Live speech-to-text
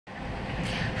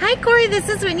Hi Corey, this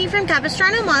is Whitney from Capo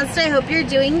Mazda. I hope you're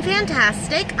doing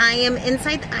fantastic. I am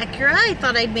inside the Acura. I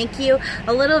thought I'd make you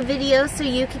a little video so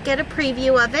you could get a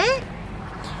preview of it.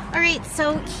 Alright,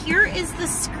 so here is the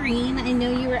screen. I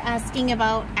know you were asking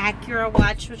about Acura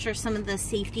Watch, which are some of the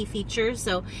safety features.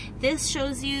 So this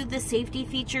shows you the safety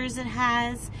features it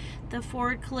has. The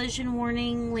forward collision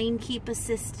warning, lane keeping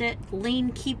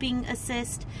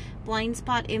assist, blind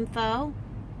spot info.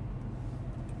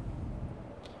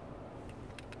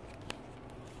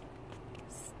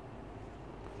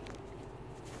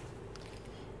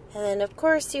 And then of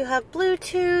course you have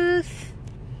Bluetooth.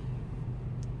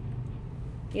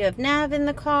 You have nav in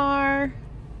the car.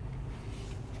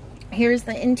 Here's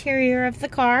the interior of the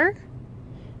car.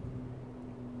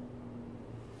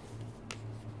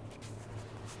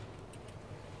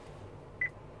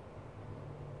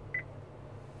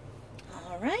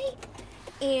 All right.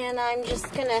 And I'm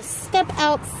just gonna step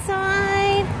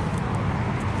outside.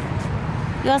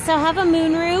 You also have a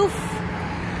moonroof.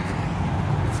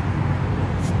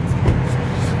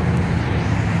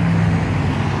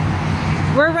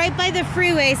 We're right by the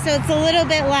freeway, so it's a little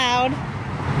bit loud.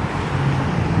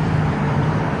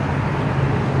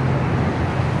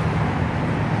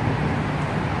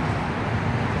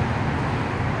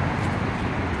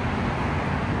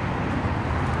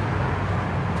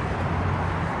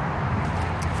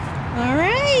 All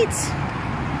right.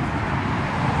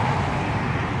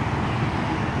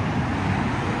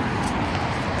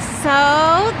 So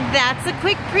that's a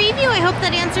quick preview. I hope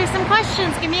that answers some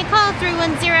questions. Give me a call,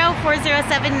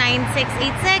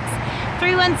 310-407-9686,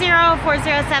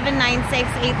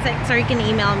 310-407-9686, or you can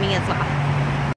email me as well.